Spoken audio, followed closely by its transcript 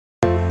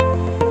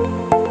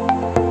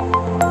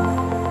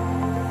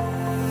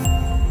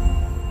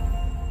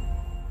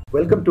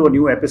Welcome to a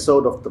new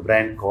episode of The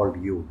Brand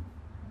Called You.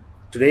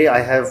 Today I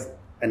have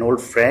an old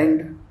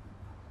friend,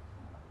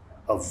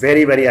 a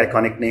very, very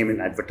iconic name in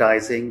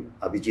advertising,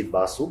 Abhijit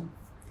Basu.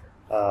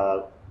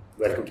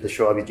 Welcome to the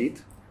show,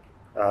 Abhijit.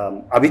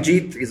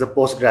 Abhijit is a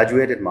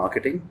postgraduate in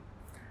marketing.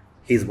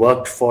 He's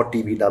worked for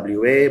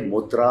TBWA,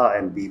 Mudra,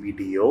 and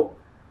BBDO,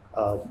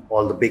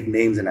 all the big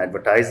names in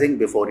advertising,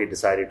 before he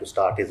decided to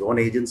start his own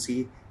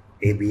agency,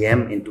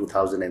 ABM, in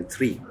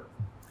 2003.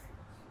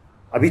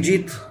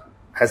 Abhijit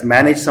has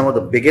managed some of the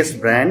biggest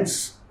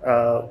brands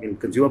in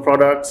consumer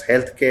products,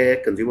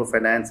 healthcare, consumer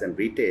finance, and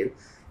retail,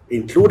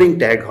 including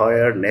Tag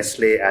Heuer,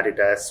 Nestle,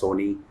 Adidas,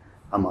 Sony,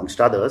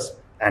 amongst others.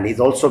 And he's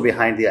also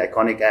behind the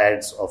iconic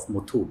ads of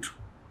Muthoot.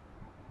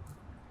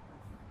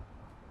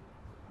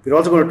 We're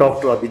also going to talk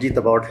to Abhijit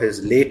about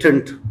his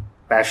latent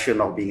passion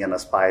of being an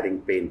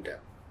aspiring painter.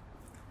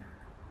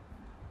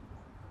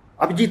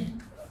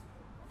 Abhijit,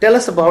 tell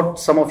us about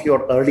some of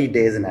your early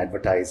days in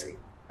advertising.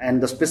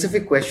 And the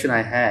specific question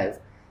I have,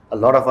 a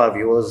lot of our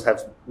viewers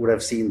would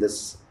have seen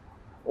this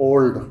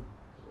the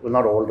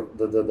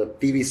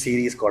TV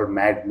series called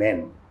Mad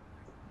Men.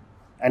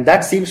 And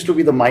that seems to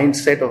be the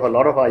mindset of a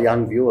lot of our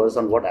young viewers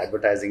on what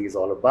advertising is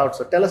all about.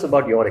 So tell us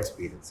about your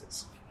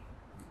experiences.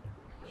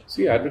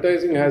 See,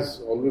 advertising has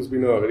always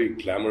been a very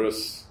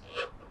glamorous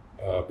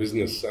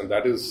business. And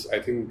that is, I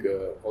think,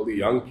 all the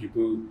young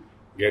people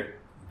get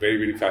very,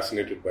 very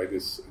fascinated by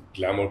this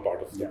glamour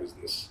part of the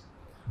business.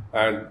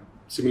 And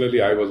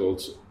similarly, I was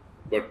also.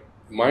 But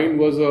mine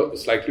was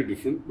slightly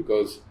different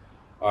because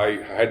I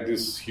had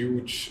this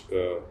huge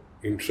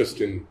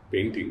interest in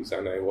paintings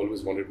and I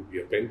always wanted to be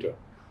a painter.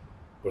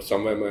 But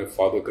somewhere my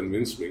father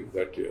convinced me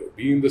that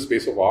be in the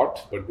space of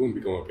art, but don't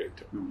become a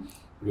painter.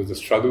 Because the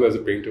struggle as a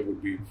painter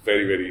would be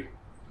very, very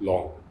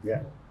long.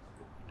 Yeah.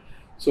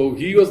 So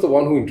he was the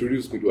one who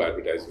introduced me to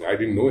advertising. I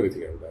didn't know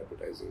anything about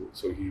advertising.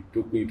 So he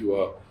took me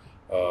to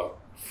a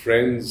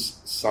friend's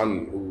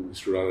son who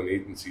used to run an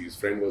agency. His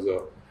friend was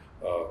a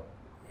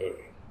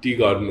tea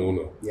garden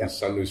owner. Yeah. His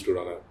son used to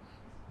run an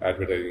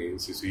advertising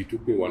agency. So he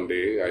took me one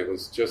day. I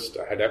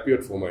had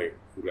appeared for my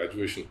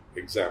graduation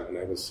exam and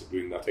I was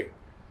doing nothing.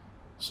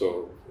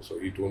 So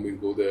he told me to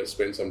go there,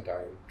 spend some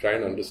time, try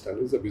and understand,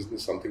 is the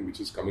business something which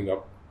is coming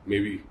up,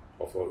 maybe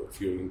of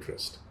your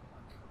interest.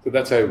 So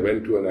that's how I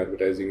went to an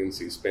advertising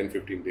agency, spent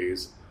 15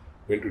 days,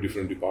 went to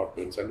different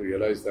departments and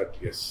realized that,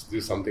 yes,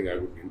 this is something I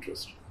would be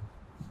interested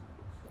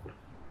in.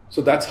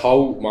 So that's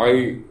how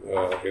my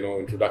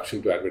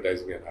introduction to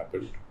advertising had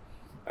happened.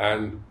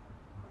 And,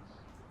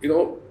 very,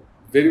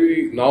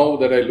 very, now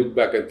that I look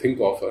back and think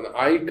of, and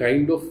I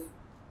kind of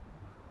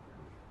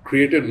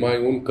created my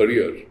own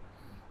career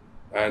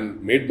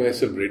and made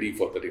myself ready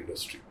for that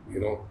industry.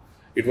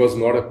 It was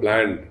not a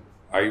plan.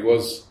 I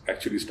was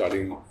actually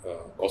studying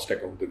cost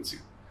accountancy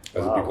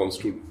as a BCom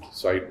student.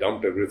 So I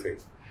dumped everything.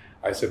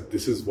 I said,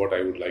 this is what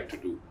I would like to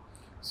do.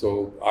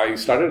 So I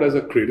started as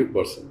a creative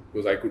person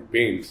because I could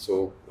paint.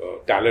 So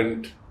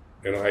talent,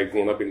 I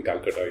grown up in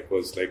Calcutta. It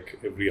was like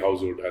every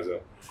household has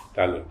a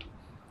talent.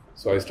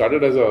 So I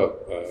started as a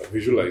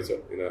visualizer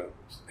in an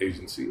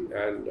agency.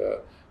 And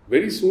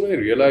very soon I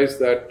realized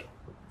that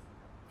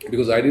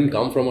because I didn't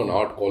come from an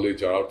art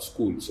college or art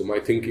school, so my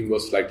thinking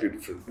was slightly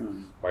different.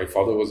 My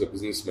father was a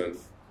businessman.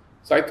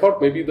 So I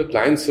thought maybe the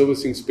client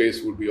servicing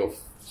space would be of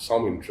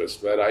some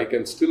interest where I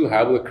can still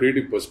have a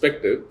creative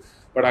perspective,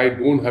 but I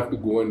don't have to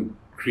go and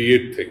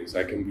create things.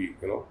 I can be,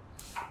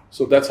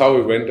 So that's how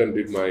I went and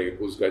did my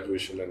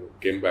post-graduation and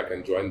came back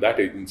and joined that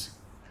agency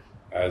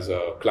as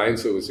a client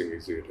servicing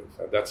executive.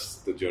 And that's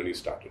the journey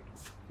started.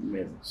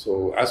 Amazing.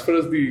 So as far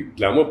as the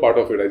glamour part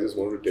of it, I just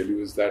want to tell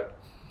you is that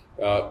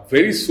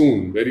very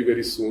soon, very,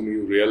 very soon,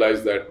 you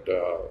realize that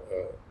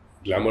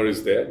glamour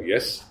is there,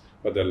 yes,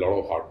 but there are a lot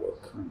of hard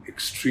work,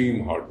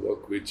 extreme hard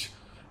work, which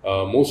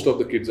most of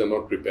the kids are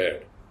not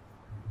prepared.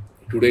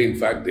 Today, in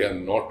fact, they are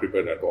not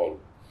prepared at all.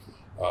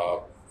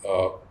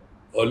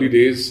 Early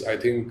days, I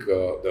think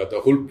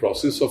the whole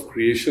process of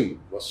creation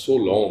was so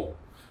long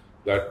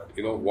that,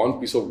 one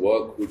piece of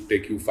work would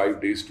take you 5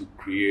 days to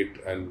create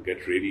and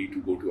get ready to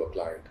go to a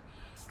client.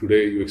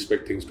 Today, you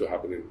expect things to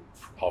happen in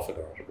half an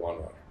hour, 1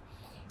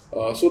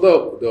 hour. So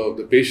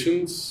the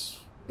patience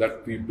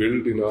that we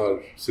built in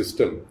our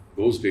system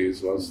those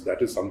days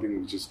that is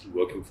something which is still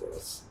working for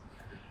us.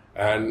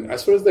 And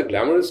as far as the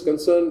glamour is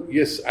concerned,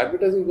 yes,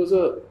 advertising was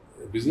a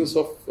business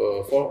of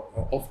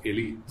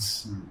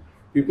elites.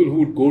 People who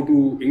would go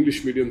to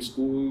English medium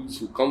schools,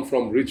 who come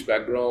from rich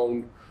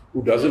background,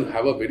 who doesn't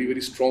have a very,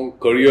 very strong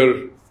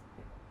career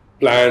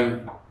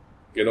plan,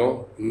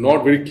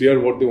 not very clear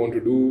what they want to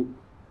do,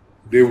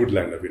 they would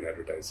land up in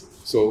advertising.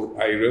 So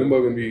I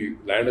remember when we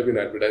landed up in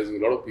advertising,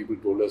 a lot of people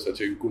told us,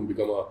 you couldn't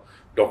become a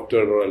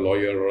doctor or a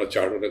lawyer or a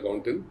chartered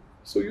accountant.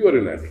 So you are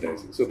in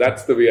advertising. So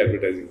that's the way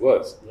advertising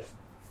was. Yeah.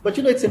 But,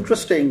 it's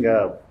interesting,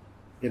 let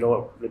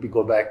me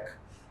go back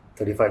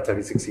 35,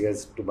 36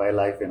 years to my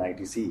life in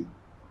ITC.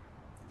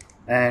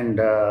 And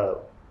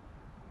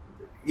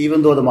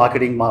even though the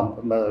marketing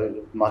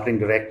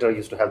director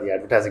used to have the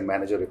advertising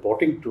manager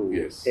reporting to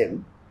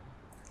him,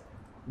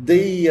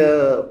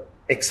 the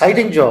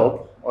exciting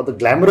job or the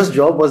glamorous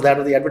job was that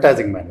of the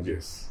advertising manager.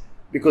 Yes.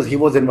 Because he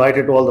was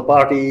invited to all the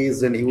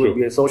parties and he would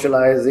True. be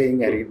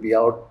socializing and he'd be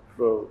out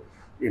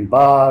in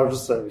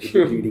bars and he'd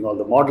be meeting all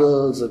the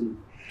models. And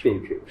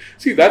True.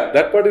 See,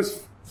 that part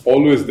is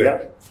always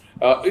there.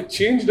 It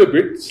changed a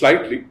bit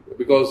slightly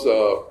because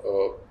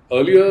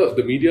earlier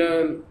the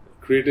media and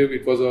creative,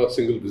 it was a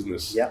single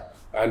business. Yeah.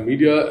 And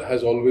media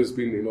has always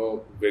been,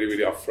 very,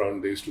 very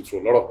upfront. They used to throw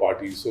a lot of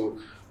parties. So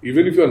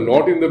even if you are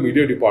not in the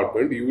media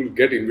department, you will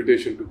get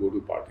invitation to go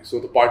to parties. So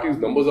the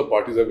numbers of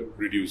parties have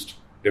reduced,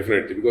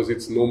 definitely, because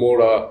it's no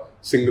more a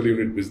single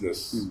unit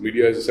business.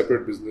 Media is a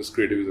separate business,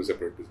 creative is a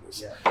separate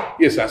business. Yeah.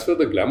 Yes, as for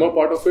the glamour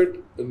part of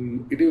it,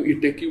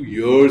 it take you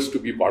years to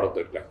be part of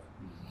that glamour.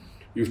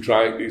 You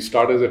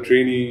start as a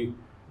trainee,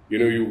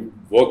 you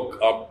work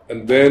up,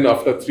 and then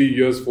after 3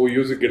 years, 4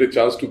 years, you get a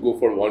chance to go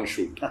for one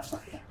shoot.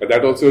 And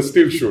that also a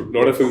still shoot,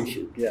 not a film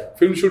shoot. Yeah.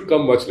 Film shoot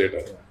come much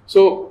later.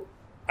 So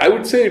I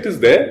would say it is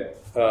there.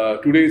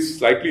 Today is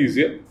slightly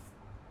easier.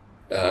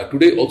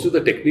 Today also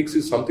the techniques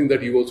is something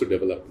that you also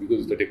develop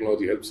because the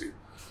technology helps you.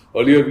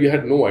 Earlier we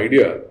had no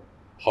idea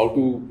how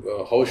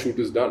a shoot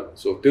is done.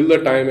 So till the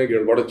time I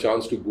got a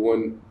chance to go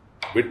and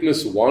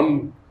witness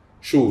one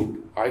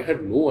shoot, I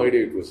had no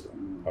idea it was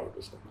done, how it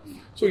was done.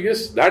 So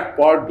yes, that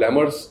part,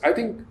 glamours, I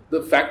think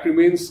the fact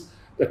remains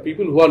that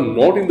people who are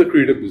not in the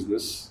creative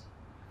business,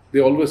 they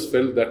always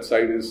felt that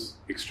side is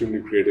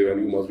extremely creative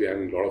and you must be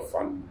having a lot of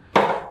fun.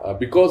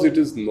 Because it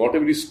is not a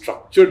very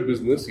structured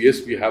business,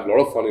 yes, we have a lot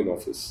of fun in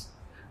office,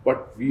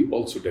 but we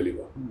also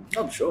deliver.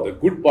 I'm sure. The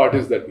good part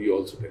is that we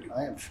also deliver.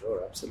 I am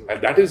sure, absolutely.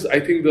 And that is, I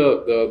think,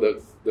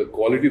 the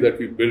quality that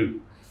we build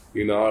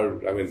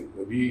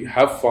we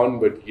have fun,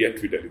 but yet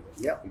we deliver.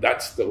 Yeah.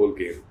 That's the whole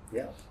game.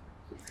 Yeah.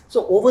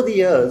 So over the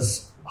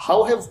years,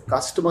 how have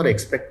customer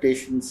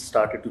expectations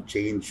started to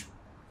change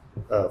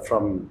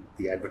from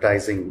the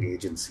advertising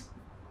agency?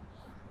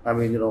 I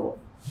mean,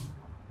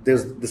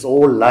 there's this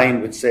old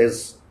line which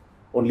says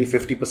only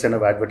 50%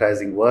 of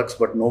advertising works,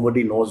 but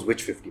nobody knows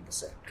which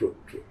 50%. True.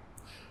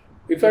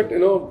 In fact, I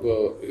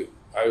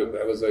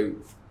was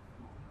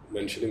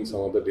mentioning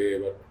some other day,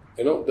 but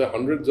the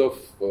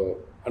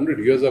 100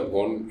 years have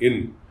gone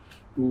in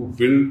to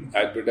build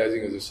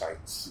advertising as a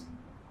science.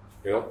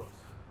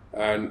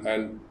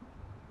 And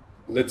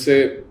let's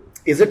say,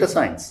 is it a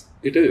science?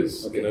 It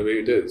is. Okay. In a way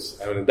it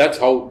is. That's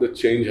how the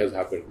change has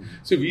happened.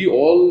 See, we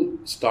all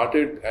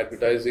started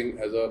advertising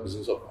as a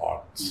business of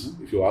arts.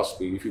 If you ask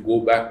me, if you go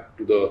back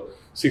to the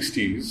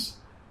 60s,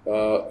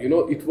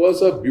 it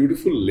was a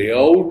beautiful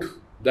layout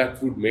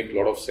that would make a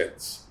lot of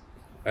sense.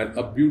 And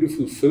a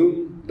beautiful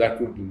film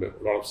that would make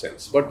a lot of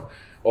sense. But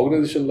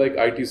organizations like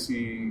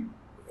ITC,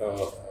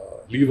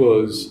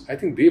 Levers, I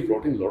think they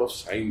brought in a lot of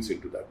science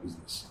into that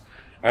business.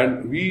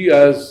 And we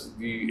as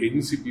the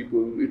agency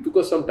people, it took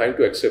us some time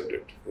to accept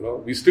it.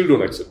 We still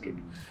don't accept it.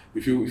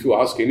 If you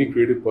ask any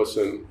creative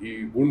person,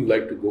 he wouldn't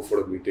like to go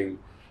for a meeting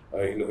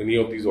in any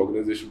of these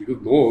organizations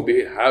because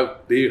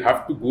they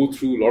have to go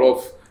through a lot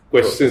of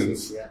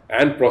questions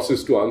and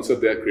process to answer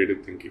their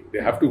creative thinking. They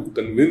have to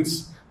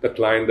convince the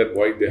client that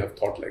why they have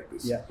thought like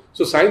this. Yeah.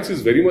 So science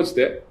is very much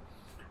there.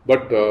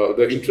 But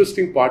the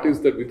interesting part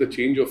is that with the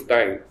change of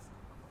time,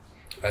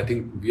 I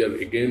think we are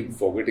again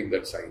forgetting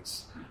that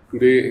science.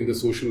 Today in the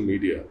social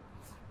media,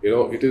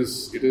 it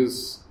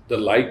is the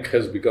like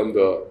has become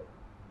the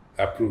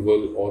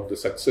approval or the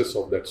success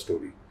of that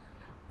story.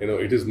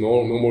 It is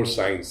no more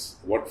science.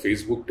 What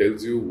Facebook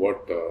tells you,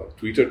 what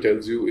Twitter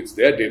tells you, it's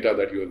their data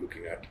that you are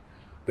looking at.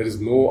 There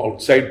is no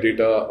outside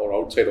data or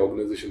outside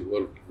organization who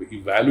are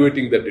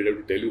evaluating that data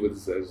to tell you whether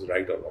this is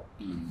right or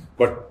wrong.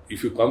 But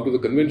if you come to the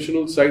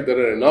conventional side, there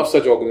are enough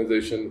such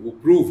organizations who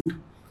proved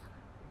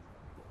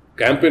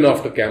campaign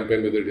after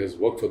campaign whether it has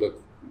worked for the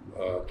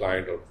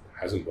client or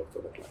hasn't worked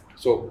for the client.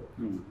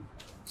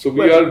 So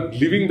we are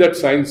leaving that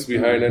science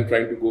behind and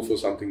trying to go for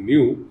something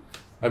new.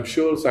 I'm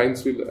sure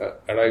science will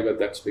arrive at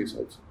that space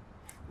also.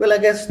 Well, I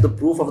guess the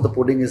proof of the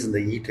pudding is in the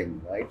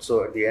eating, right?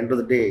 So at the end of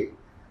the day,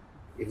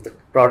 if the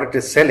product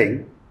is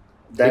selling,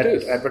 that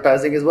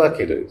advertising is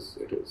working. It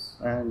is.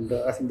 And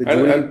I think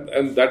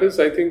and that is,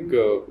 I think,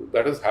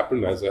 that has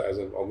happened as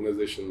an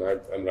organization.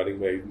 I'm running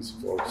my agency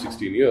for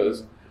 16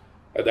 years.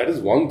 That is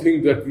one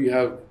thing that we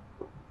have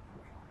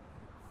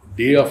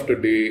day after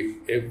day,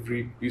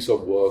 every piece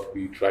of work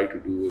we try to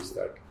do is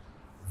that,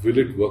 will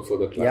it work for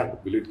the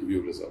client? Will it give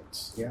you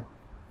results? Yeah.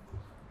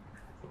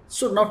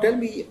 So now tell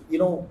me,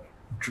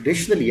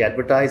 traditionally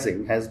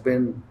advertising has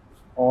been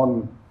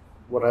on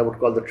what I would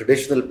call the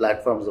traditional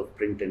platforms of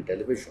print and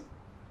television.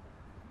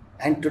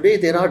 And today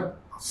there are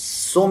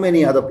so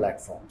many other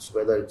platforms,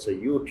 whether it's a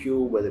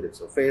YouTube, whether it's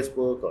a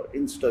Facebook or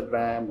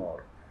Instagram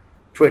or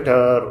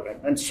Twitter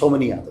and so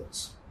many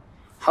others.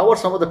 How are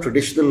some of the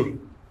traditional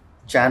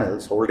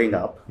channels holding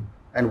up,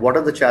 and what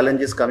are the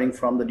challenges coming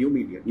from the new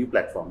media, new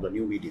platform, the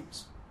new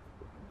mediums?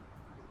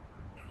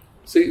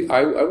 See,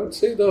 I would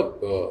say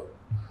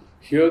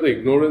here the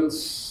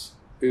ignorance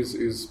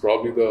is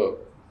probably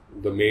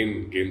the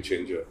main game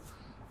changer,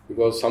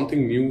 because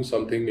something new,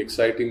 something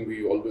exciting,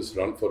 we always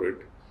run for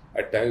it,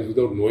 at times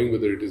without knowing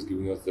whether it is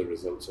giving us the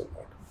results or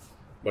not.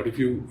 But if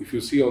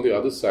you see on the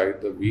other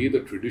side, the way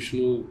the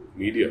traditional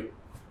media,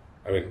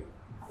 I mean,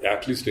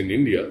 at least in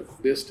India,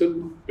 they're still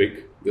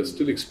big, they're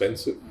still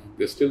expensive,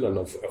 they're still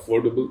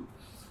unaffordable.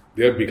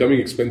 They are becoming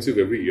expensive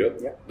every year.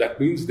 Yeah. That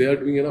means they are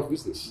doing enough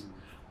business.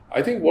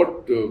 I think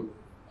what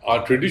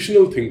our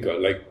traditional thinker,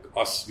 like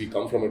us, we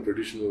come from a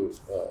traditional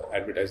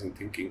advertising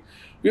thinking.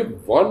 We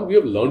have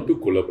learned to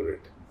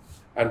collaborate.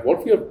 And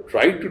what we have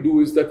tried to do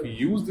is that we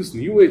use this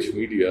new age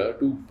media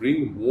to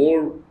bring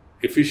more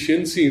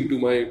efficiency into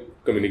my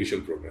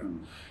communication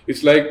program.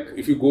 It's like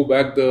if you go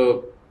back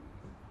the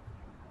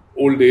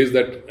old days,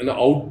 that an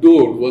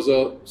outdoor was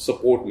a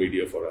support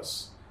media for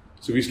us.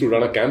 So we used to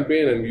run a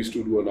campaign and we used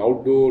to do an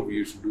outdoor, we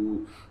used to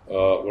do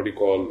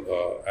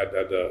at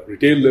the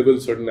retail level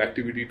certain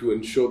activity to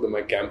ensure that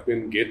my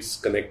campaign gets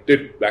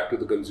connected back to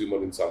the consumer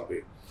in some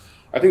way.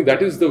 I think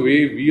that is the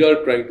way we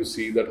are trying to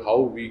see that how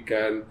we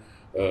can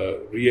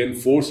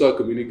reinforce our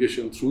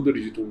communication through the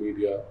digital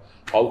media.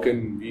 How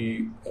can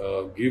we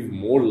give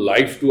more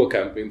life to a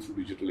campaign through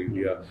digital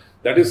India?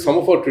 That is, some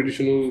of our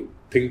traditional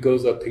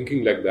thinkers are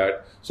thinking like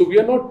that. So we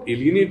are not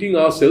alienating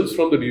ourselves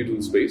from the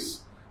digital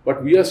space,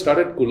 but we have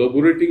started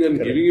collaborating and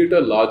giving it a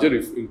larger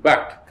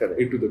impact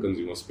into the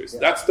consumer space.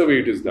 Yeah. That's the way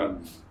it is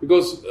done.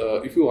 Because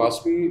if you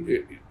ask me,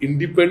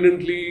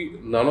 independently,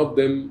 none of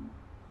them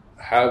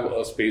have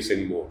a space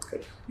anymore.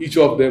 Each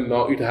of them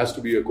now, it has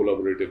to be a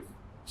collaborative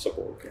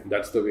support.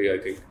 That's the way I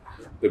think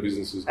the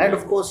business is going. And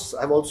of course,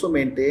 I've also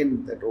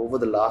maintained that over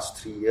the last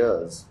 3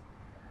 years,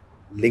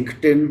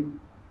 LinkedIn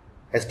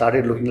has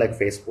started looking like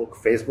Facebook.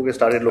 Facebook has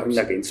started looking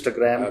like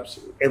Instagram.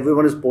 Absolutely.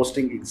 Everyone is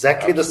posting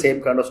exactly the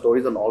same kind of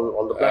stories on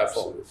all the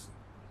platforms.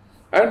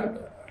 Absolutely. And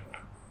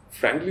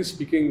frankly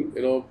speaking,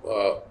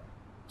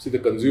 see, the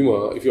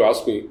consumer, if you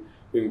ask me,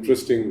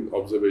 interesting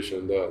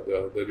observation,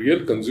 the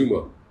real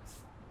consumer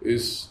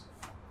is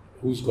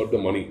who's got the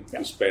money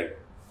to spend.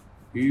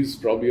 He's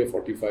probably a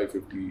 45,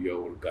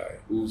 50-year-old guy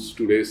who's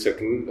today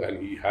settled and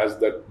he has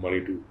that money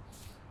to.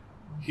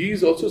 He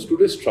is also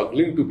today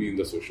struggling to be in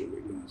the social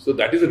media. So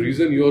that is the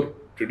reason your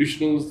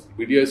traditional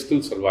media is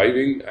still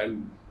surviving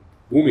and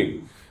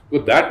booming.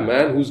 But that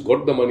man who's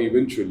got the money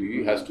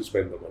eventually has to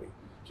spend the money.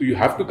 So you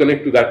have to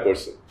connect to that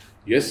person.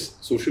 Yes,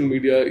 social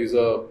media is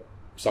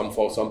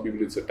for some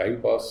people it's a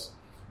time pass.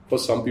 For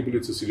some people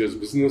it's a serious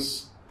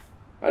business.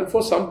 And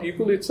for some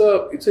people it's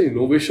an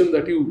innovation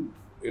that you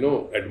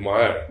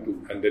admire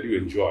and that you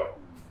enjoy.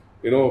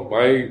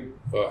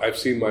 I've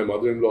seen my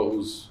mother-in-law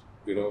who's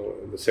in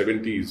the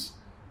 70s.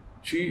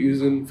 She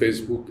is in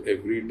Facebook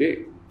every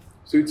day.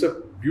 So it's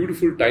a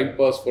beautiful time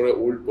pass for an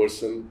old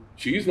person.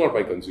 She is not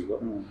my consumer.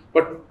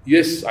 But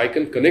yes, I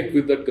can connect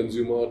with that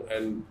consumer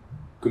and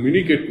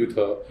communicate with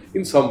her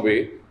in some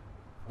way.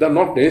 They're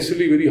not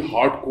necessarily very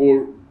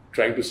hardcore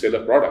trying to sell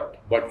a product,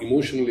 but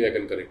emotionally I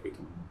can connect with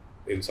her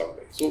in some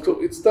way. So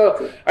it's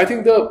I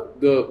think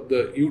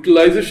the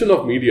utilization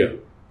of media,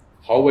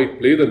 how I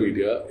play the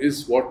media,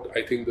 is what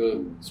I think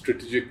the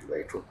strategic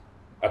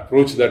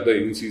approach that the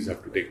agencies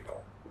have to take now.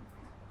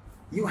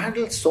 You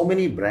handle so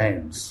many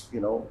brands,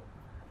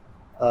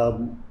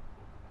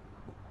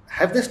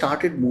 have they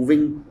started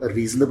moving a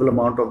reasonable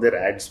amount of their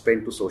ad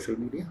spend to social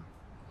media?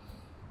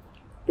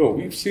 No,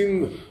 we've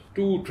seen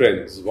two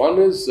trends. One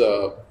is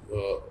a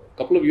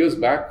couple of years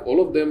back, all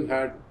of them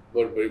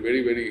were very,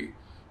 very, very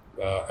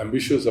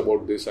ambitious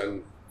about this,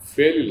 and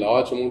fairly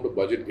large amount of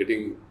budget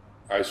getting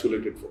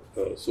isolated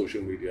for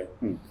social media.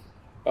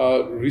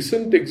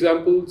 Recent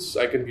examples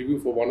I can give you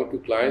for one or two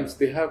clients,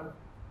 they have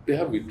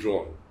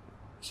withdrawn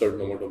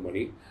certain amount of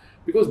money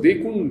because they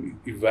couldn't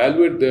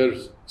evaluate their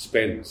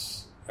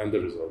spends and the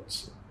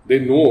results. They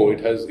know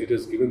it has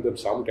given them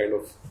some kind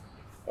of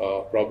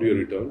probably a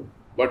return,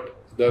 but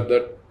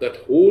that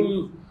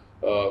whole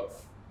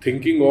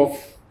thinking of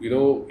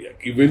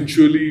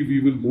eventually we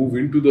will move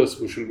into the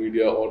social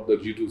media or the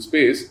digital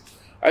space,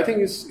 I think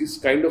is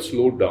kind of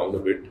slowed down a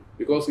bit,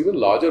 because even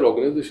larger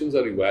organizations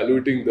are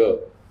evaluating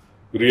the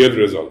real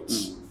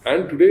results.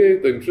 And today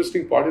the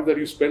interesting part is that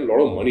you spend a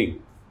lot of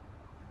money,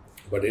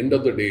 but end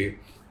of the day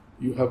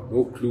you have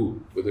no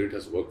clue whether it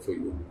has worked for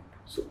you or not.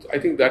 So I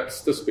think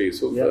that's the space.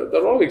 So there are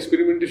a lot of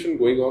experimentation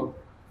going on.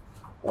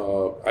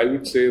 I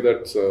would say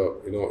that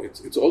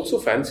it's also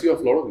fancy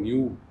of a lot of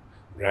new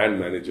brand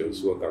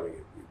managers who are coming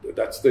in.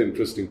 That's the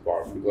interesting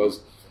part,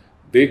 because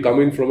they come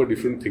in from a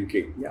different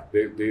thinking.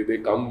 They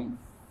come,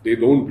 they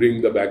don't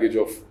bring the baggage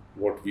of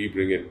what we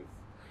bring in.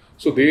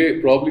 So they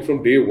probably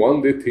from day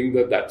one they think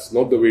that that's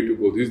not the way to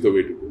go, this is the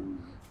way to go.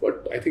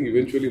 But I think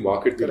eventually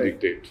market will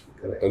dictate,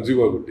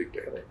 consumer will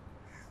dictate.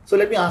 So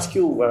let me ask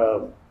you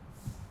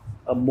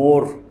a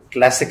more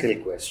classical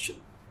question.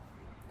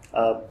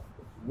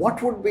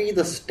 What would be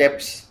the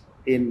steps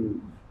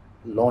in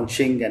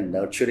launching and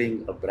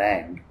nurturing a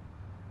brand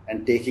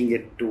and taking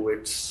it to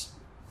its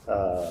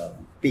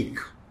peak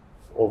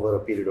over a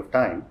period of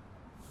time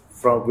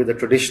with a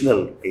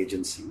traditional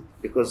agency?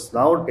 Because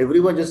now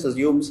everyone just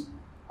assumes,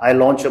 I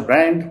launch a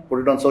brand,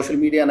 put it on social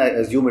media, and I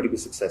assume it will be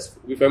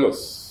successful. Be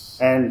famous.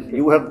 And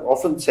you have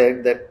often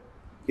said that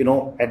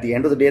at the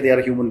end of the day, they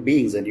are human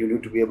beings and you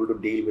need to be able to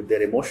deal with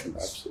their emotions.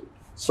 Absolutely.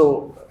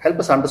 So help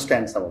us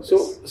understand some of this.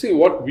 So see,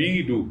 what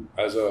we do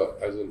as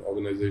an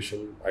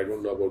organization, I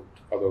don't know about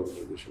other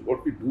organizations,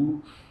 what we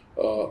do,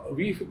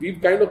 we've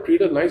kind of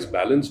created a nice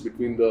balance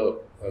between the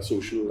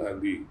social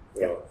and the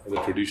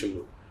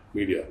traditional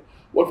media.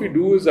 What we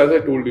do is, as I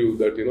told you,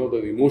 that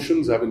the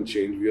emotions haven't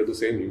changed. We are the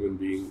same human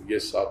being.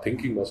 Yes, our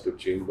thinking must have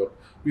changed, but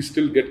we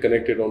still get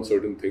connected on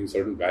certain things,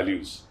 certain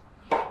values.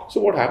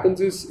 So what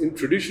happens is, in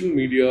traditional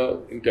media,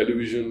 in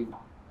television,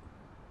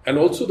 and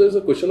also there's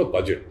a question of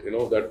budget.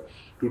 That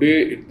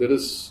today there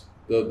is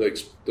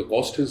the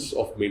cost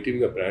of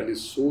maintaining a brand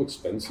is so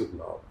expensive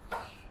now.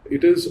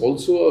 It is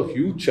also a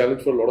huge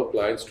challenge for a lot of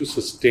clients to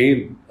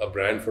sustain a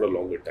brand for a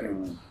longer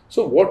time.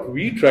 So what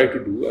we try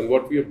to do, and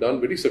what we have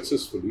done very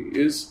successfully,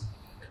 is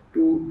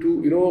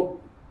to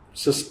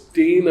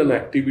sustain an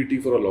activity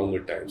for a longer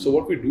time. So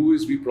what we do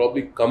is we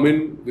probably come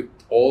in with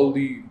all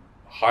the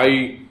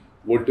high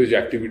voltage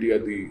activity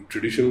at the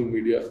traditional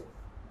media,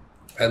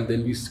 and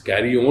then we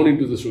carry on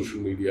into the social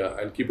media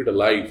and keep it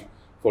alive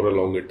for a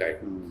longer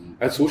time.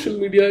 And social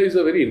media is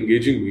a very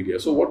engaging media.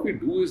 So what we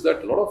do is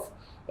that a lot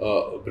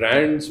of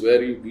brands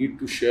where you need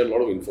to share a lot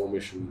of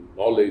information,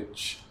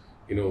 knowledge,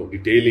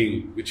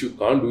 detailing, which you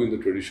can't do in the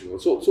traditional.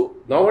 So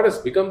now it has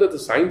become that the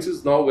science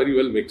is now very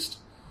well mixed.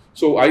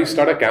 So I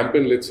start a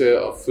campaign, let's say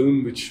a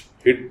film which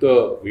hit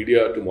the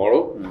media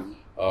tomorrow.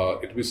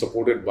 It will be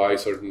supported by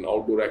certain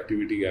outdoor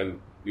activity and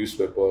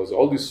newspapers,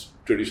 all this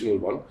traditional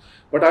one.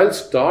 But I'll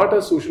start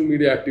a social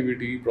media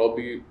activity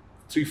probably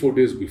 3-4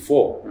 days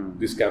before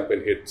this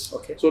campaign hits.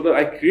 Okay. So that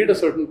I create a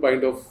certain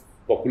kind of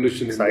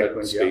population in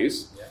that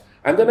space. Yeah.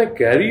 And then I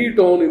carry it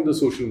on in the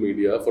social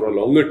media for a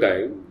longer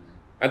time.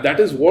 And that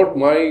is what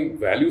my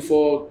value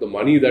for the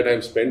money that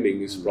I'm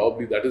spending is.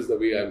 Probably that is the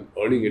way I'm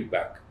earning it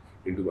back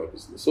into my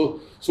business. So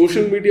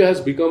social media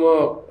has become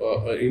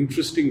an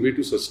interesting way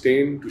to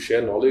sustain, to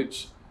share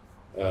knowledge,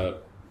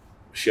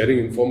 sharing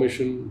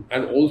information,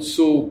 and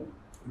also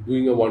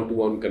doing a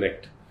one-to-one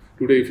connect.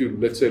 Today, if you,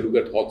 let's say,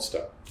 look at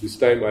Hotstar, this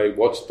time I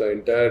watched the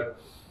entire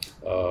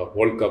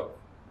World Cup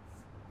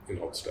in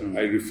Hotstar.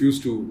 I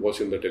refused to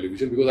watch in the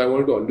television because I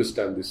wanted to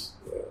understand this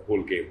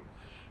whole game.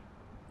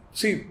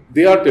 See,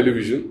 they are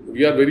television.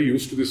 We are very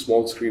used to this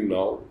small screen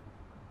now,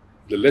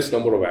 the less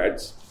number of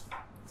ads.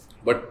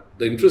 But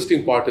the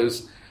interesting part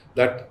is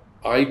that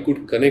I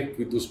could connect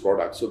with those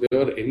products. So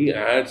there were any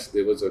ads,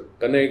 there was a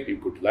connect, you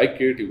could like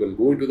it, you can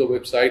go into the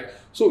website.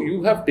 So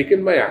you have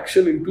taken my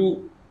action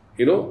into,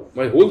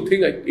 my whole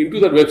thing into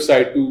that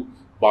website to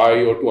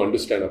buy or to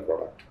understand a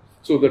product.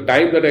 So the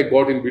time that I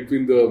got in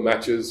between the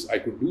matches, I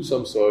could do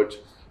some search.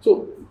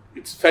 So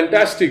it's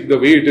fantastic the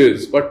way it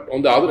is. But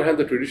on the other hand,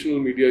 the traditional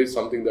media is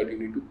something that you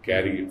need to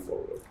carry it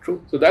forward.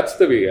 True. So that's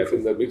the way. I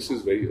think the mix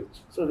is very good.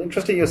 So it's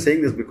interesting you're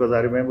saying this because I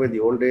remember in the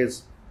old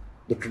days,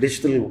 the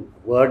traditional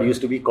word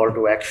used to be call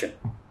to action.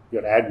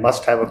 Your ad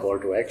must have a call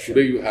to action.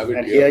 Today you have it.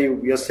 And here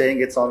you're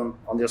saying it's on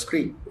your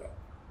screen. Yeah.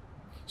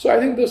 So I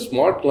think the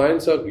smart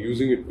clients are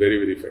using it very,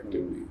 very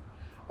effectively.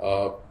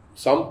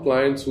 Some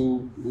clients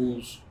who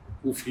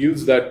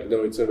feels that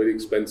it's a very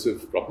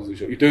expensive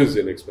proposition. It is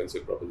an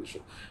expensive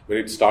proposition. When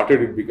it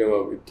started, we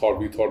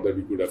thought that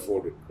we could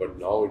afford it, but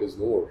now it is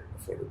no more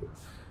affordable.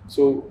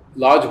 So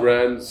large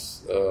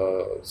brands,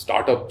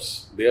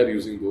 startups, they are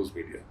using those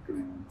media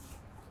today.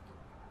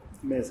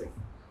 Amazing.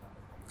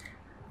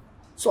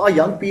 So are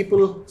young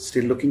people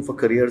still looking for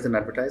careers in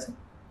advertising?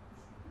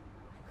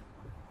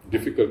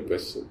 Difficult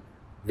question.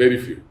 Very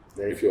few,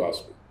 if you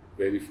ask me.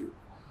 Very few.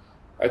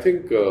 I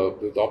think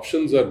the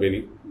options are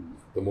many.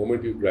 The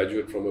moment you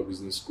graduate from a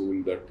business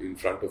school, that in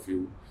front of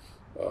you,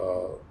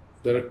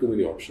 there are too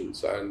many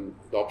options. And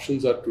the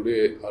options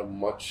today are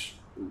much,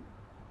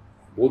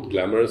 both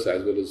glamorous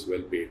as well as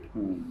well paid.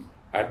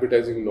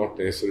 Advertising not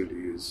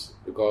necessarily is,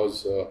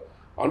 because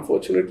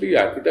unfortunately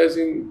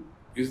advertising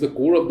is the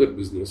core of that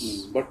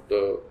business, but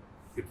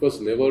it was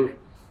never,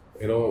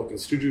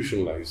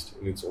 institutionalized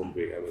in its own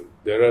way. I mean,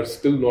 there are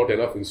still not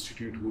enough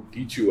institutes who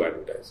teach you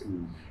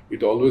advertising.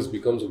 It always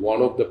becomes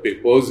one of the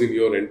papers in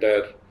your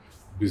entire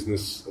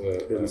business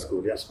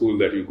school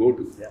that you go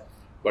to. Yeah.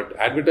 But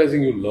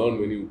advertising you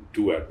learn when you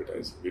do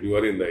advertising, when you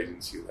are in the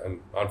agency,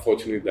 and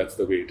unfortunately that's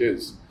the way it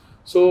is.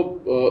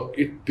 So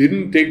it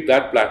didn't take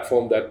that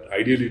platform that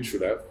ideally it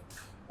should have.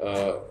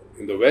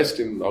 In the West,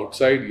 in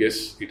outside,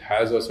 yes, it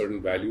has a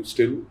certain value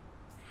still.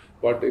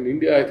 But in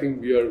India, I think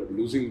we are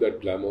losing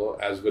that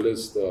glamour as well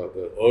as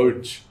the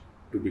urge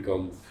to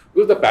become,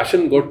 because the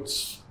passion got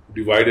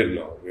divided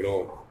now,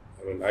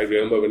 I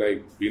remember when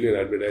I've been in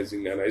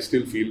advertising and I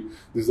still feel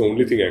this is the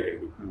only thing I can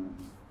do.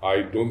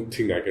 I don't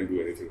think I can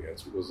do anything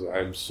else because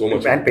I'm so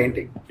much... And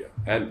painting. Yeah,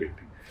 and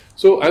painting.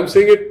 So I'm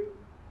saying it,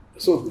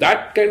 so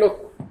that kind of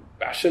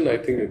passion, I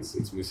think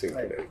it's missing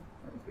today.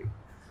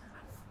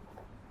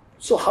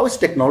 So how is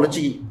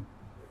technology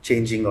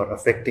changing or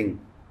affecting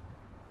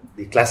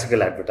the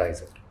classical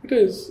advertiser? It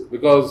is,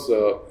 because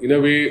in a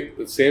way,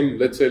 the same,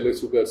 let's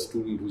look at a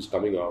student who's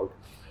coming out.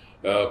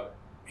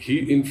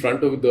 he in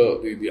front of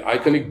the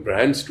iconic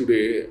brands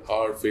today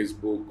are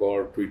Facebook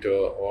or Twitter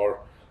or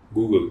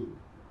Google.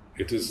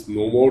 It is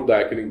no more the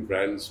iconic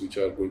brands which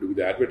are going to be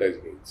the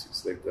advertising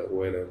agencies like the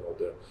O&M or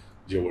the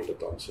J. Walter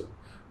Thompson.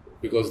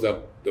 Because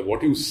the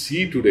what you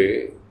see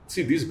today,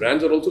 these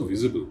brands are also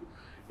visible.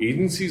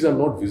 Agencies are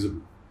not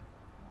visible.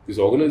 These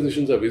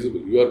organizations are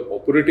visible. You are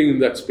operating in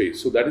that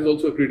space. So that is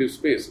also a creative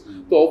space.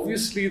 So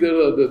obviously there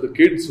are the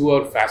kids who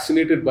are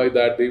fascinated by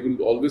that. They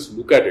will always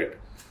look at it.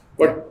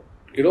 But,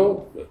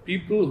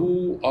 people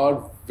who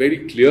are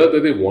very clear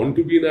that they want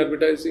to be in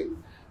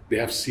advertising, they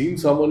have seen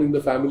someone in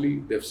the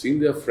family, they have seen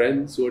their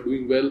friends who are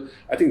doing well.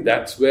 I think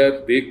that's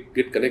where they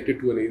get connected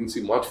to an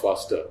agency much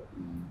faster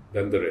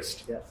than the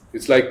rest. Yeah.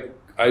 It's like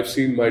I've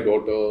seen my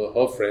daughter,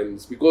 her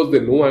friends, because they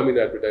know I'm in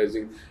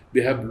advertising,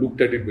 they have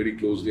looked at it very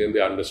closely and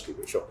they understood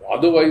it. Sure.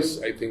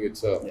 Otherwise, I think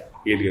it's a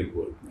alien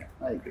world. Yeah,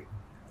 I agree.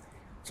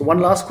 So one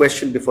last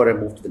question before I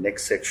move to the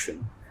next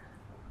section.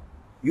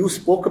 You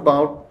spoke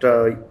about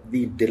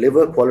the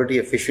deliver quality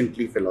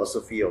efficiently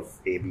philosophy of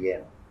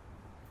ABM.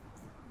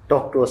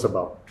 Talk to us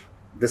about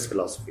this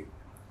philosophy.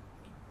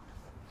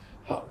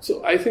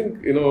 So I think,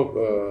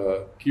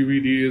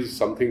 QED is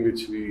something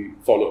which we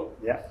follow.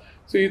 Yeah.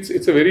 So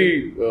it's a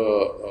very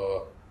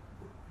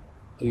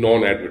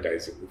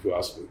non-advertising, if you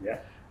ask me.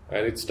 Yeah.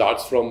 And it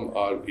starts from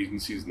our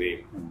agency's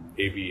name,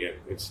 ABM.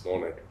 It's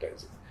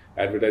non-advertising.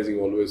 Advertising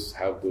always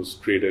have those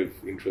creative,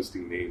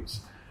 interesting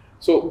names.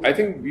 So I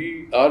think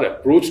our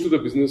approach to the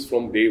business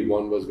from day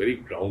one was very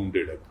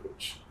grounded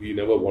approach. We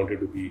never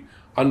wanted to be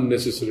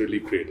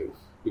unnecessarily creative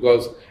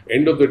because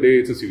end of the day,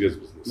 it's a serious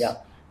business. Yeah.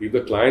 If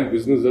the client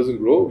business doesn't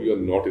grow, you are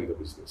not in the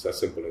business. As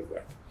simple as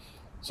that.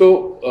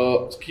 So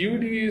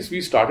QED is,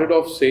 we started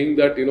off saying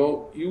that,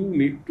 you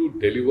need to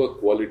deliver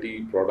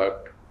quality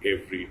product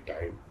every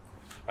time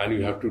and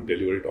you have to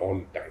deliver it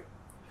on time.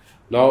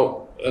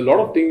 Now, a lot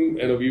of things,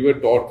 we were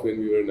taught when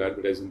we were in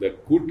advertising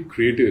that good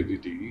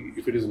creativity,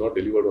 if it is not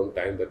delivered on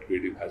time, that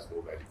creative has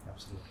no value.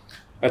 Absolutely.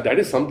 And that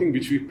is something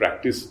which we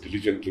practice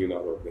diligently in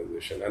our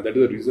organization. And that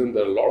is the reason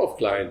there are a lot of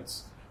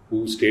clients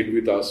who stayed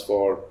with us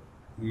for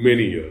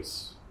many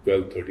years,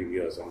 12, 13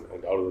 years, and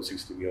out of the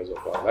 16 years of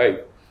our life,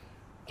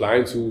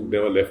 clients who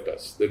never left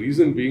us. The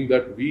reason being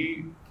that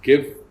we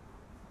give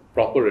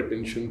proper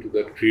attention to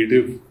the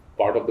creative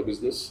part of the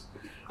business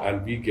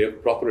and we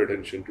give proper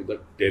attention to the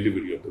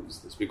delivery of the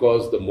business,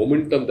 because the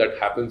momentum that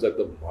happens at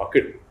the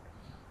market,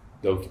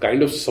 the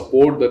kind of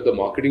support that the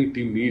marketing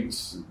team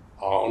needs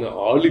on an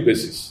hourly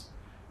basis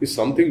is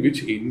something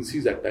which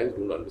agencies at times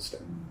don't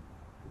understand.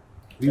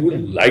 We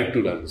would like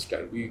to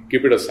understand. We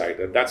keep it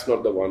aside, and that's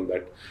not the one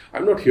that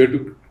I'm not here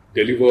to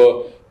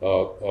deliver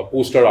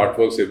poster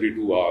artworks every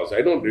 2 hours.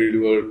 I don't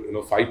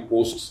deliver 5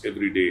 posts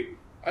every day.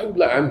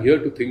 I'm here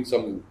to think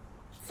some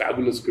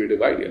fabulous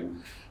creative idea.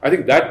 I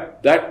think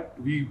that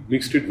we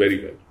mixed it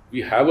very well.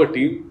 We have a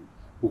team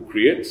who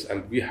creates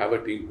and we have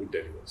a team who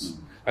delivers.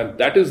 And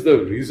that is the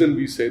reason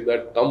we say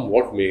that come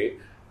what may,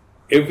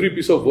 every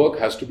piece of work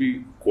has to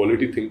be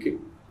quality thinking.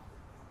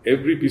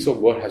 Every piece of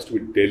work has to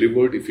be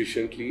delivered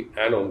efficiently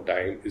and on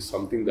time is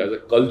something that's a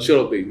culture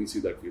of the agency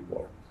that we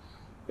bought.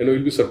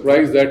 You'll be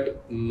surprised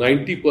that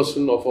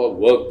 90% of our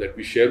work that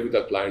we share with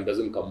our client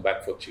doesn't come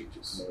back for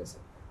changes. Yes.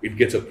 It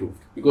gets approved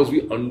because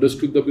we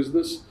understood the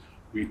business,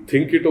 we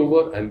think it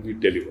over and we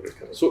deliver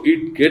it. So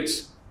it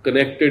gets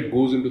connected,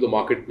 goes into the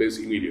marketplace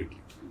immediately.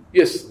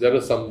 Yes, there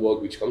are some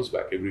work which comes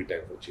back every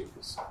time for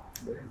changes.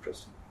 Very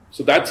interesting.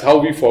 So that's how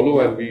we follow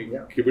and we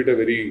keep it a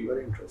very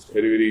interesting,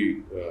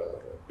 very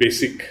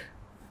basic.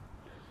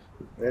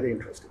 Very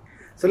interesting.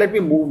 So let me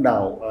move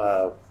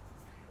now.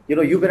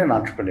 You've been an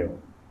entrepreneur.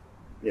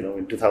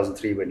 In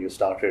 2003 when you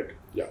started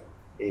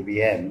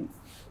ABM,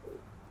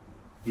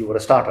 you were a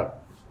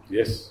startup.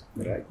 Yes.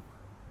 Right.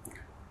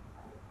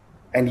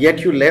 And yet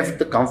you left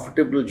the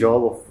comfortable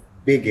job of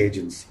big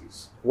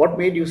agencies. What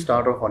made you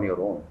start off on your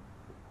own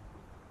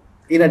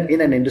in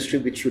an industry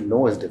which you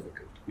know is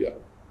difficult? Yeah.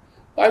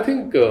 I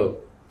think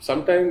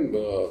sometimes,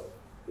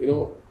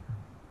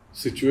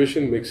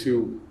 situation makes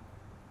you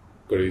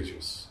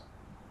courageous.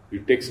 You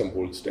take some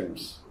bold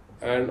steps.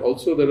 And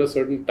also there are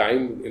certain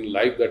time in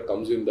life that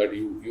comes in that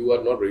you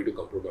are not ready to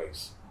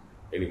compromise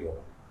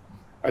anymore.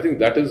 I think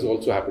that has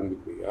also happened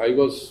with me. I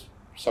was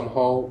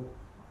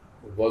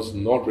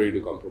not ready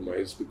to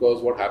compromise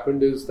because what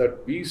happened is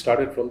that we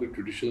started from the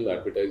traditional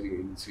advertising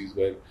agencies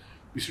where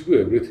we should do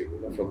everything,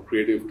 from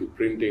creative to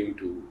printing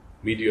to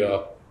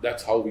media.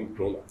 That's how we've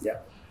grown up. Yeah.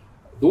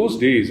 Those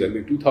days, and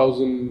in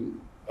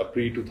 2000,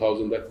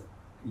 pre-2000, that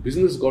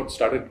business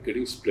started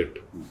getting split.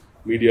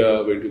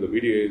 Media went to the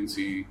media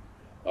agency.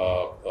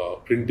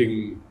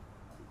 Printing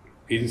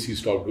agency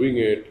stopped doing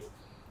it,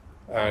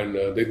 and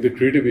then the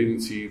creative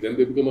agency, then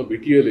they become a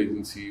BTL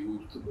agency.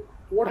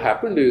 What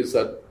happened is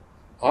that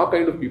our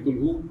kind of people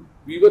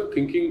we were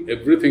thinking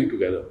everything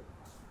together,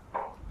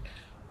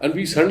 and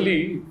we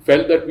suddenly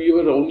felt that we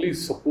were only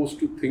supposed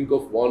to think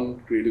of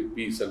one creative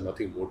piece and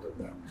nothing more than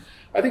that.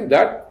 I think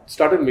that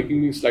started making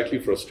me slightly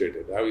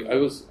frustrated.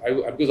 Because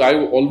I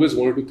always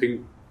wanted to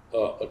think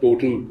a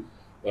total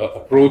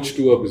approach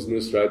to a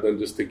business rather than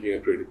just thinking a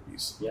credit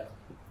piece. Yeah.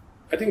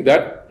 I think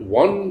that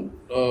one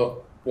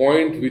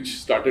point which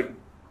started,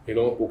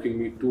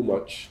 hooking me too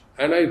much,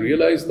 and I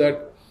realized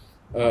that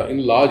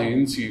in large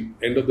agency,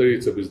 end of the day,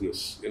 it's a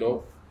business,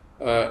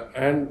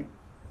 and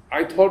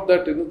I thought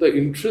that the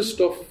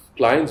interest of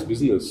client's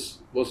business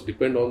was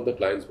depend on the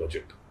client's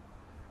budget.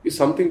 Is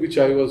something which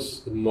I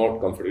was not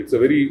comfortable. It's a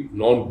very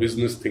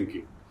non-business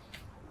thinking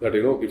that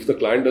if the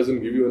client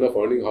doesn't give you enough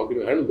earning, how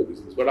can you handle the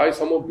business? But I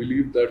somehow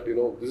believe that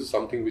this is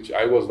something which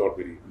I was not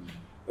very.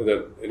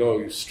 That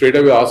you straight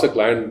away ask a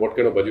client what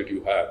kind of budget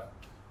you have,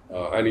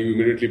 and you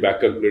immediately back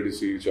calculate to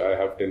see I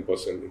have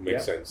 10%. It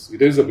makes sense.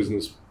 It is a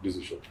business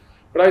decision.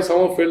 But I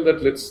somehow felt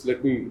that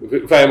let me.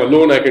 If I am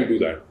alone, I can do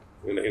that.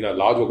 In a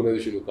large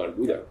organization, you can't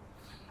do that.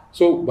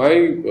 So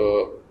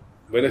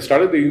when I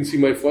started the agency,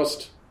 my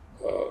first.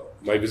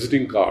 My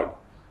visiting card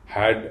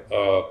had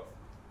a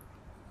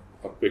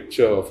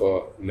picture of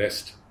a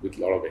nest with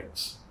a lot of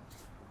eggs.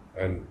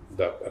 And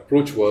the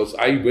approach was,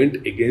 I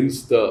went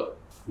against the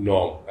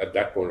norm at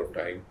that point of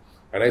time.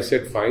 And I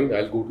said, fine,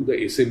 I'll go to the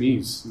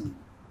SMEs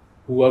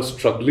who are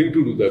struggling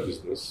to do their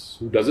business,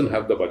 who doesn't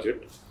have the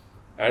budget,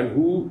 and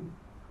who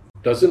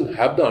doesn't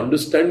have the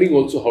understanding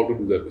also how to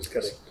do their business.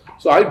 Correct.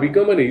 So I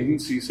become an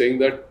agency saying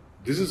that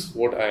this is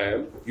what I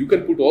am. You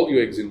can put all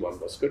your eggs in one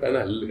basket and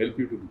I'll help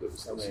you to do the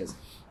business. Amazing.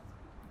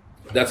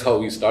 That's how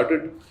we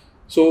started.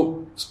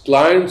 So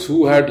clients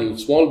who had a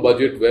small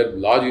budget where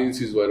large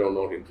agencies were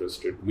not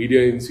interested, media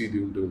agency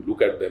didn't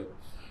look at them.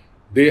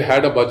 They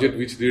had a budget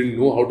which they didn't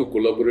know how to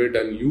collaborate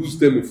and use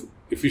them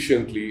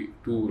efficiently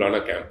to run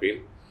a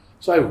campaign.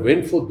 So I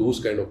went for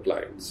those kind of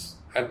clients.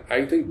 And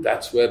I think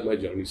that's where my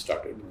journey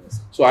started.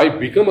 Yes. So I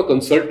became a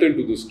consultant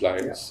to those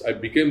clients. Yeah. I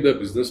became their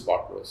business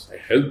partners. I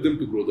helped them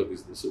to grow their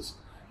businesses.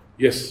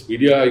 Yes,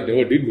 media, I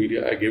never did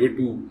media. I gave it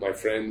to my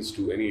friends,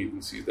 to any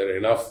agencies. There are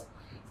enough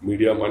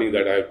media money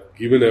that I've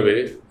given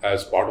away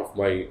as part of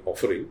my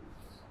offering.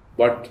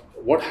 But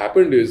what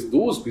happened is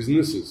those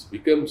businesses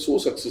became so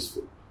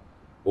successful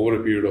over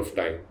a period of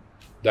time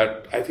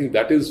that I think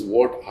that is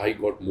what I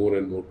got more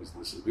and more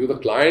businesses. Because the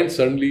client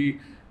suddenly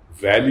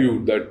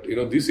valued that,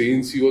 this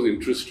agency was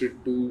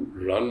interested to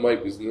run my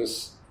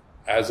business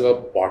as a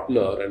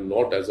partner and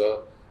not as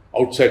a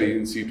outside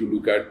agency to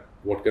look at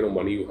what kind of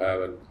money you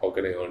have and how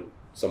can I earn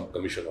some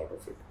commission out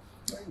of it.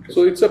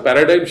 So it's a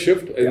paradigm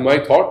shift in my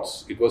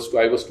thoughts.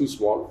 I was too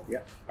small.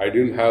 Yeah. I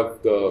didn't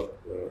have the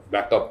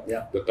backup,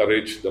 the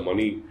courage, the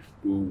money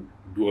to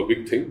do a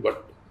big thing.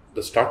 But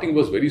the starting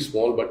was very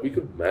small, but we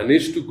could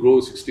manage to grow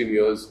 16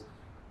 years,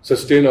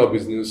 sustain our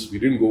business. We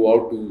didn't go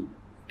out to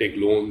take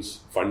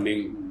loans,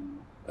 funding.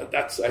 And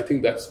I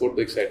think that's what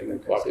the exciting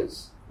part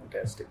is.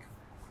 Fantastic.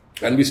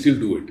 And we still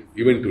do it,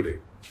 even today.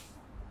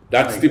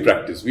 That's the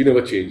practice. We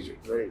never changed it.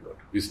 Very good.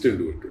 We still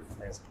do it today.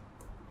 Amazing.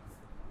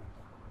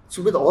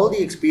 So with all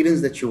the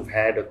experience that you've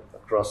had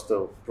across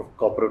the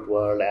corporate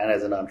world and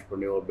as an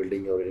entrepreneur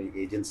building your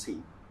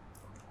agency,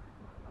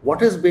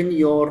 what has been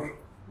your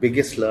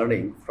biggest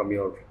learning from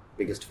your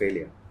biggest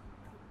failure?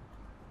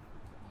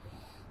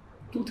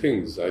 Two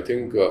things. I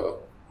think, one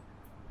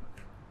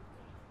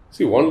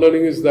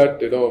learning is that,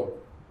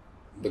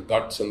 the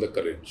guts and the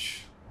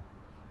courage.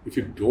 If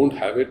you don't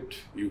have it,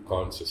 you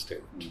can't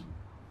sustain it.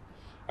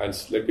 And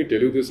let me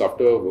tell you this,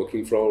 after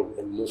working for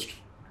almost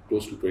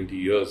close to 20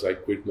 years, I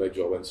quit my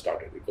job and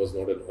started. It was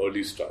not an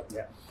early start.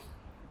 Yeah.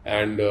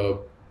 And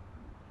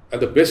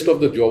the best of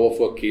the job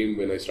offer came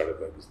when I started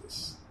my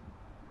business.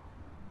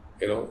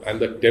 And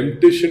the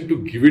temptation to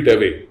give it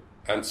away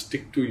and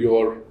stick to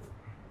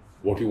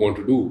what you want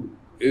to do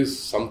is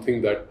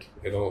something that,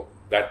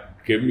 that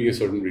gave me a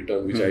certain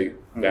return, which I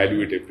value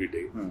it every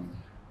day.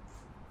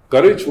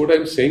 Courage, what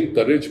I'm saying,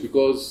 courage,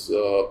 because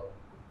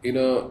in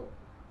a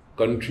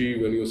country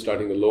when you're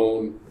starting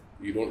alone,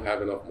 you don't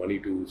have enough money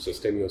to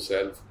sustain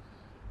yourself.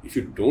 If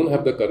you don't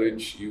have the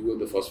courage, you are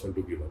the first one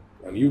to give up.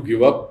 And you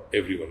give up,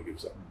 everyone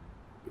gives up.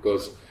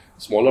 Because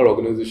smaller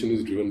organization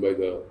is driven by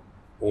the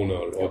owner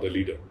or the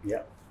leader.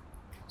 Yeah.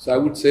 So I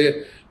would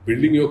say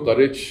building your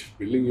courage,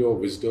 building your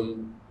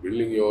wisdom,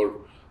 building your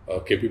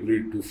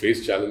capability to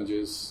face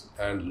challenges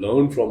and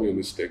learn from your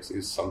mistakes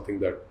is something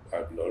that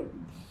I've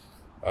learned.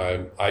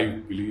 I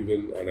believe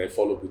in and I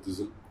follow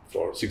Buddhism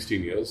for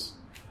 16 years.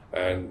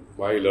 And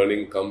my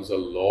learning comes a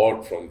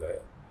lot from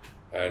there,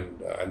 and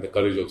the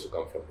courage also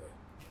comes from there.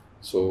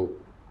 So,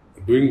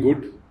 doing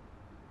good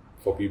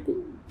for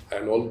people,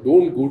 and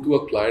don't go to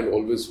a client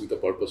always with a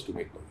purpose to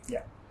make money.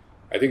 Yeah,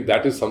 I think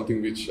that is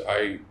something which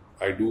I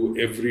do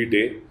every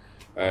day.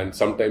 And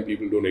sometimes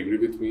people don't agree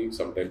with me.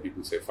 Sometimes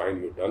people say,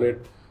 "Fine, you've done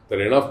it." There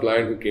are enough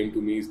clients who came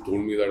to me, told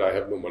me that I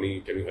have no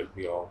money. Can you help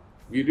me out?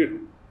 We did,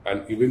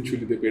 and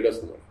eventually they paid us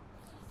the money.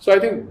 So I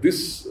think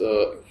this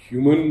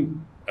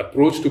human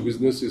approach to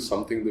business is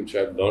something which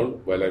I've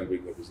learned while I'm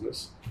doing my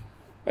business.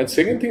 And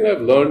second thing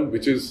I've learned,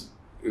 which is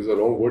a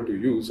wrong word to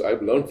use,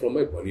 I've learned from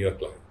my one-year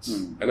clients.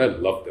 And I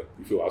love them,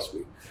 if you ask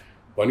me.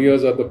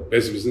 One-years are the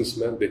best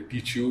businessmen. They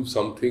teach you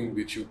something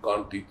which you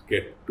can't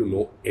get to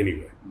know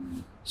anywhere.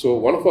 So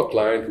one of our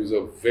clients, who's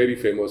a very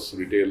famous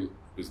retail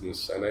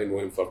business, and I know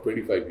him for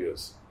 25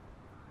 years.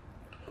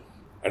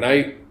 And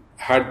I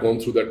had gone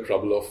through that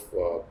trouble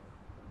of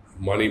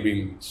money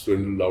being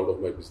swindled out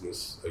of my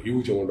business, a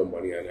huge amount of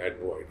money, and I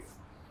had no idea.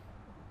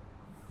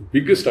 The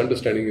biggest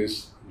understanding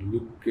is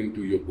look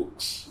into your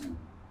books,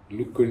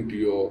 look into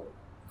your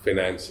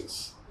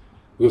finances.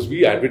 Because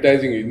we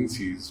advertising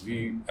agencies,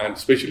 and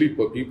especially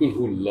for people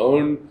who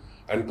learn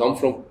and come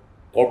from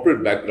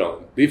corporate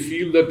background, they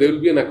feel that there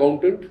will be an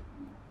accountant,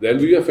 there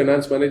will be a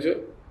finance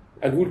manager,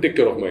 and who will take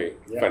care of my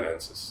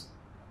finances.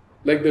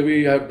 Like the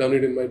way I have done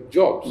it in my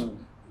jobs.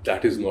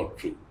 That is not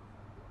true.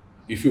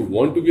 If you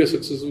want to be a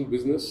successful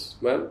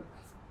businessman,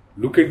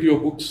 look into your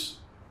books,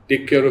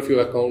 take care of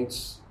your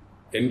accounts,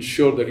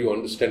 ensure that you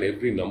understand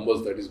every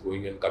numbers that is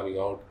going and coming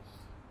out.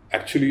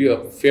 Actually, a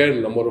fair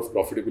number of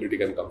profitability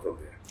can come from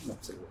there.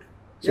 Absolutely.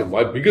 So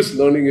my biggest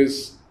learning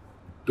is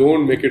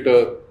don't make it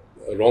a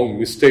wrong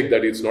mistake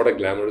that it's not a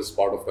glamorous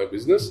part of my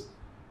business.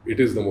 It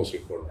is the most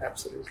important.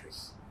 Absolutely.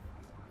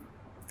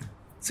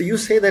 So you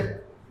say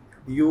that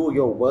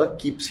your work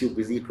keeps you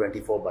busy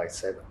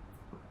 24/7.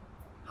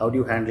 How do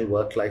you handle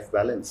work-life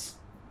balance?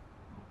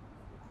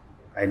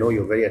 I know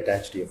you're very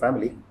attached to your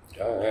family.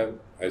 Yeah, I am.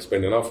 I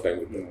spend enough time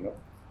with them.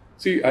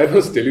 See, I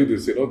must tell you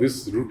this,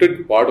 this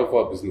rooted part of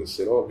our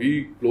business,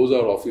 we close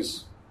our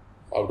office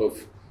out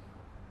of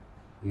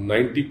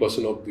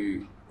 90% of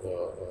the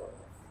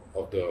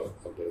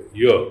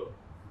year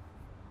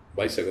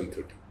by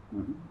 7:30.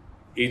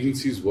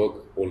 Agencies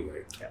work all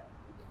night. Yeah.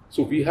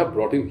 So we have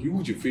brought in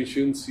huge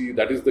efficiency.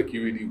 That is the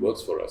QED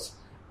works for us.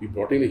 We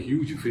brought in a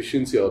huge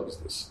efficiency of our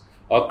business.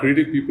 Our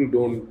creative people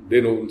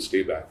don't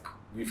stay back.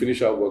 We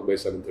finish our work by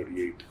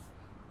 7:38.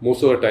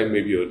 Most of the time,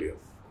 maybe earlier.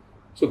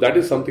 So that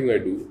is something I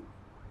do.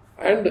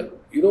 And,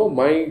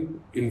 my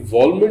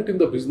involvement in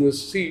the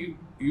business,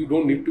 you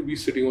don't need to be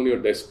sitting on your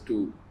desk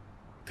to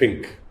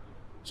think.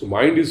 So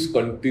mind is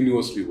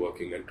continuously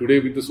working. And today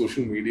with the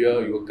social media,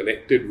 you are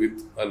connected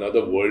with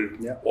another world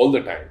all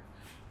the time.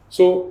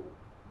 So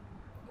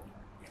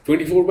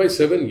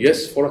 24/7,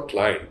 yes, for a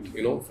client.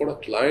 For a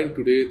client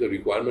today, the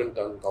requirement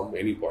can come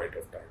any point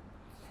of time.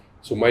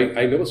 So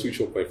I never switch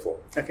off my phone.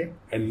 Okay.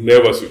 I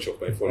never switch off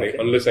my phone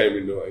unless I'm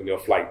in a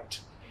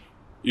flight.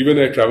 Even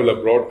when I travel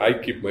abroad, I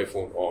keep my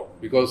phone on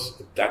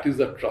because that is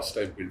the trust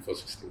I've built for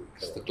 16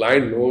 years. The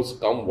client knows,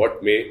 come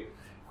what may,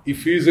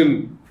 if he's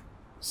in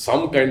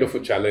some kind of a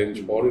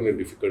challenge or in a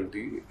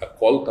difficulty, a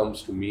call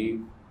comes to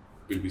me,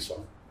 will be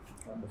solved.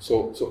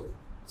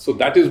 So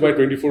that is my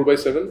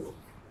 24/7.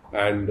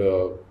 And,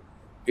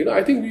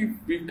 I think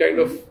we've kind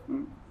of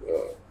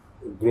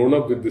grown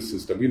up with this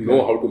system. We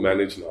know how to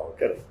manage now.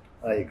 Correct.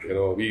 I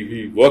agree.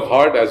 We work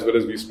hard as well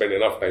as we spend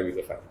enough time with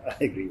the family.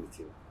 I agree with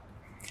you.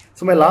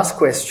 So my last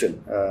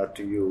question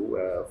to you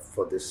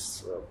for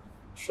this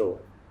show.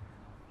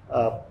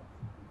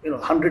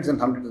 Hundreds and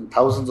hundreds and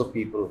thousands of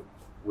people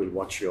will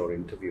watch your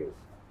interview.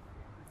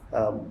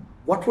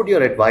 What would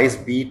your advice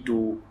be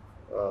to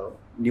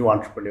new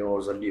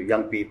entrepreneurs or new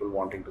young people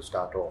wanting to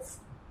start off?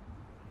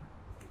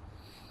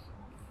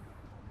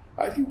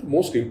 I think the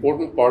most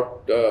important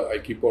part I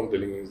keep on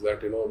telling is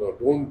that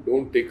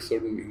don't take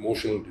certain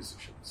emotional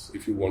decisions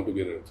if you want to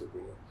be an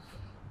entrepreneur.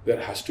 There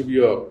has to be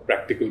a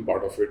practical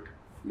part of it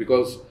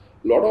because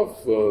a lot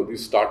of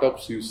these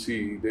startups you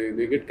see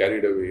they get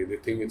carried away. They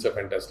think it's a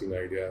fantastic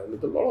idea,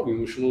 and a lot of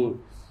emotional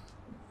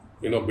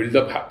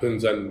build-up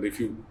happens. And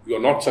if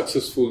you're not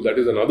successful, that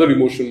is another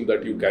emotion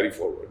that you carry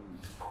forward.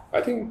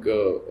 I think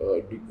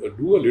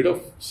do a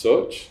little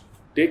search,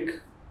 take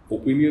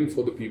opinion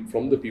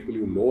from the people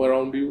you know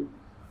around you.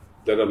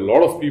 There are a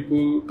lot of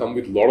people come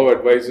with a lot of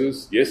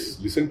advices. Yes,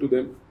 listen to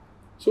them.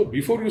 So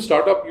before you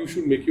start up, you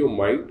should make your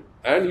mind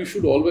and you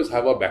should always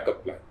have a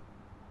backup plan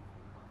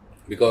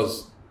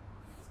because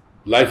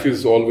life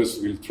is always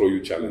will throw you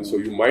challenge. So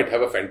you might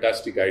have a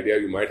fantastic idea,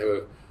 you might have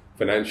a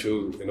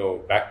financial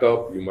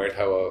backup, you might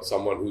have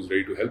someone who's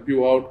ready to help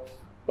you out,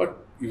 but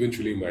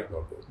eventually it might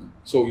not work.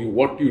 So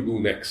what do you do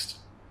next?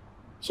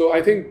 So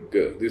I think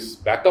this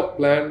backup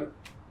plan,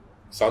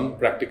 some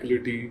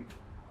practicality,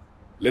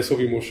 less of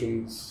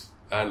emotions,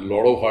 and a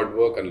lot of hard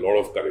work and a lot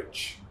of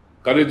courage.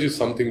 Courage is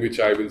something which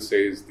I will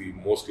say is the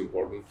most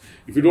important.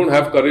 If you don't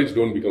have courage,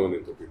 don't become an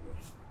entrepreneur.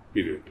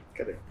 Period.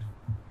 Correct.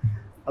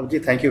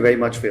 Abhijit, thank you very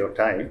much for your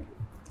time.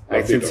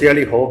 I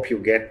sincerely hope you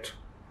get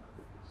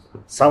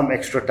some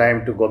extra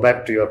time to go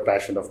back to your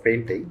passion of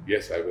painting.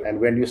 Yes, I will. And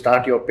when you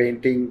start your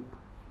painting,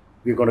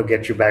 we're going to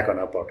get you back on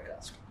our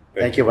podcast.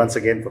 Thank you once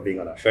again for being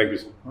on our show. Thank you,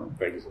 sir.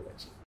 Thank you so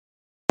much.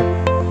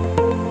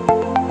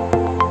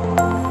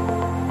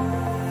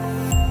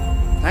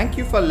 Thank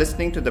you for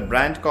listening to the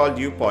Brand Called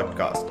You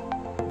podcast.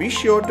 Be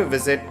sure to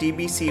visit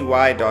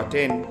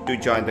tbcy.in to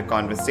join the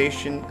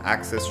conversation,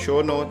 access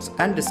show notes,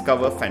 and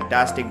discover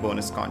fantastic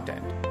bonus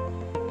content.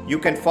 You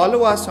can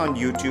follow us on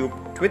YouTube,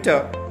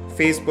 Twitter,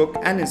 Facebook,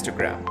 and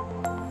Instagram.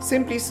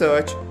 Simply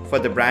search for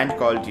The Brand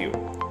Called You.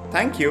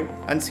 Thank you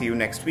and see you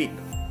next week.